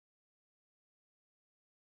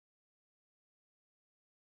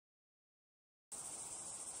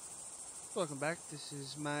Welcome back. This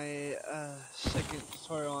is my second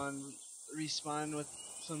tutorial on respawn with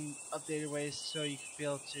some updated ways so you can be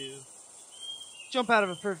able to jump out of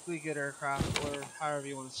a perfectly good aircraft or however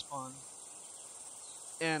you want to spawn,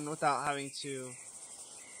 and without having to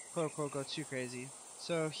quote unquote go too crazy.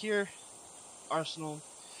 So here, Arsenal,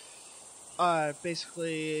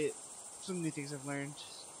 basically some new things I've learned.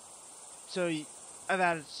 So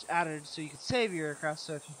I've added so you can save your aircraft,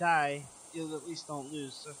 so if you die, you at least don't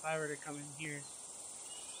lose. So if I were to come in here,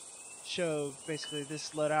 show basically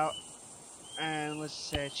this loadout, and let's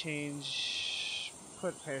say I change,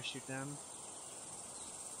 put parachute down.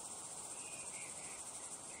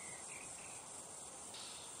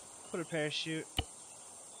 Put a parachute.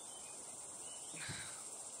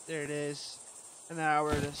 There it is. And then I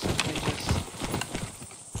were to simply just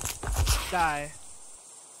die,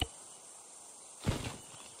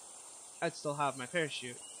 I'd still have my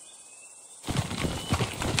parachute.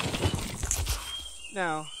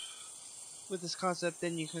 Now, with this concept,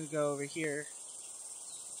 then you can go over here.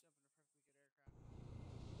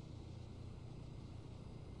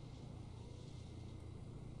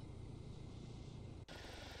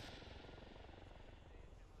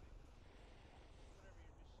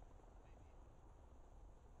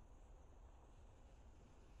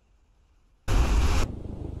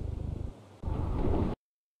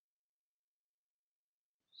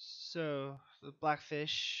 So the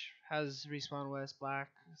Blackfish has respawn West Black.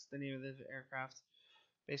 That's the name of the aircraft.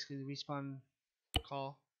 Basically the respawn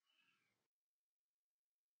call.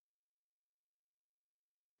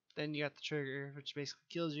 Then you got the trigger, which basically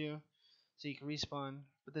kills you, so you can respawn.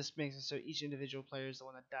 But this makes it so each individual player is the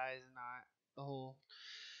one that dies and not the whole.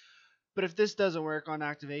 But if this doesn't work on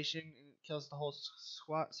activation and it kills the whole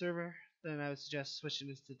squad server, then I would suggest switching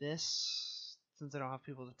this to this. Since I don't have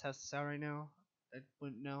people to test this out right now, I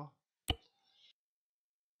wouldn't know.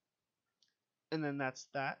 And then that's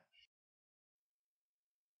that.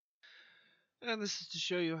 And this is to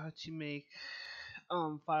show you how to make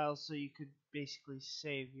files so you could basically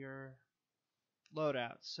save your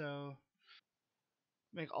loadout. So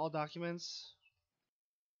make all documents.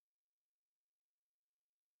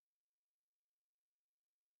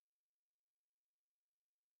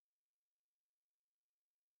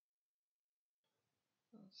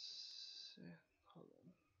 Let's see. Hold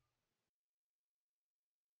on.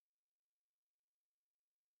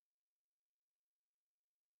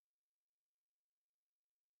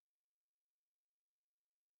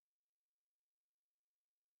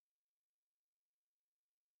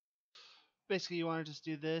 Basically, you want to just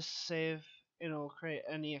do this, save, and it'll create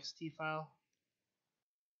an ext file.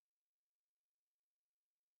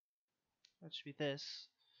 That should be this.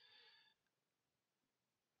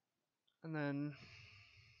 And then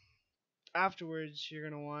afterwards, you're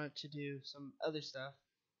going to want to do some other stuff.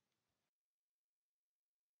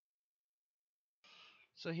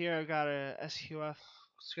 So here I've got a SQF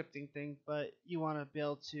scripting thing, but you want to be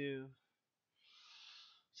able to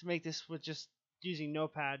make this with just using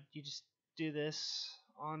Notepad. You just do this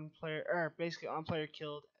on player, or basically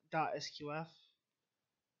onPlayerKilled.sqf.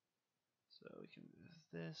 So we can do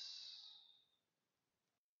this.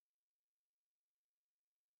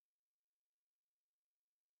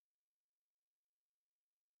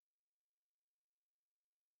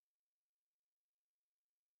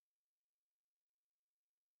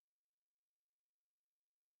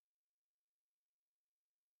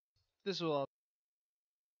 This will all.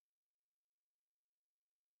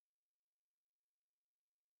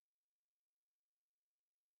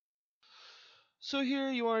 So here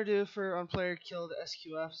you want to do for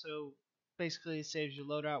onPlayerKilled.sqf. So basically it saves your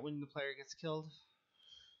loadout when the player gets killed.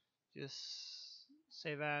 Just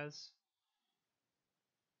save as.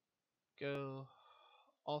 Go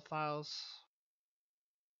all files.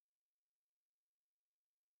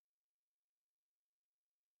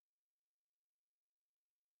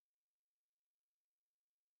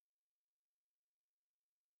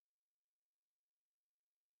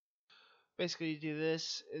 Basically you do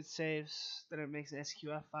this, it saves, then it makes an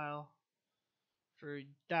SQF file for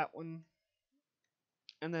that one.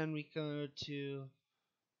 And then we go to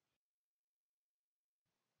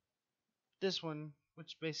this one,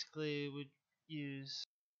 which basically would use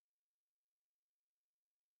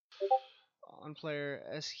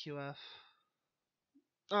onPlayerSqf,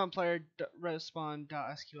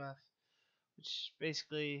 onPlayerRespawn.sqf, which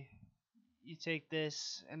basically you take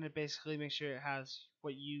this and it basically makes sure it has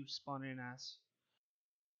what you spawn in as,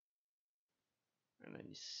 and then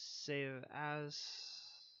you save as,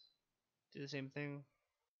 do the same thing.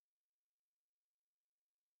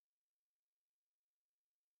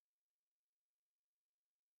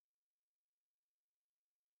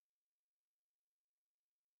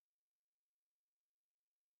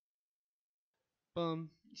 Boom,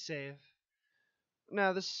 you save.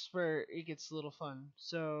 Now this is where it gets a little fun.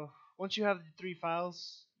 So once you have the 3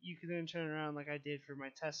 files, you can then turn around like I did for my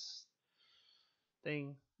test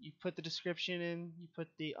thing. You put the description in, you put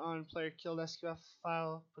the onPlayerKilled.sqf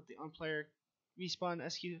file, put the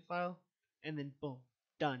onPlayerRespawn.sqf file, and then boom,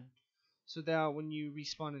 done. So now when you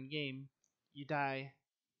respawn in game, you die,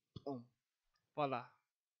 boom, voila.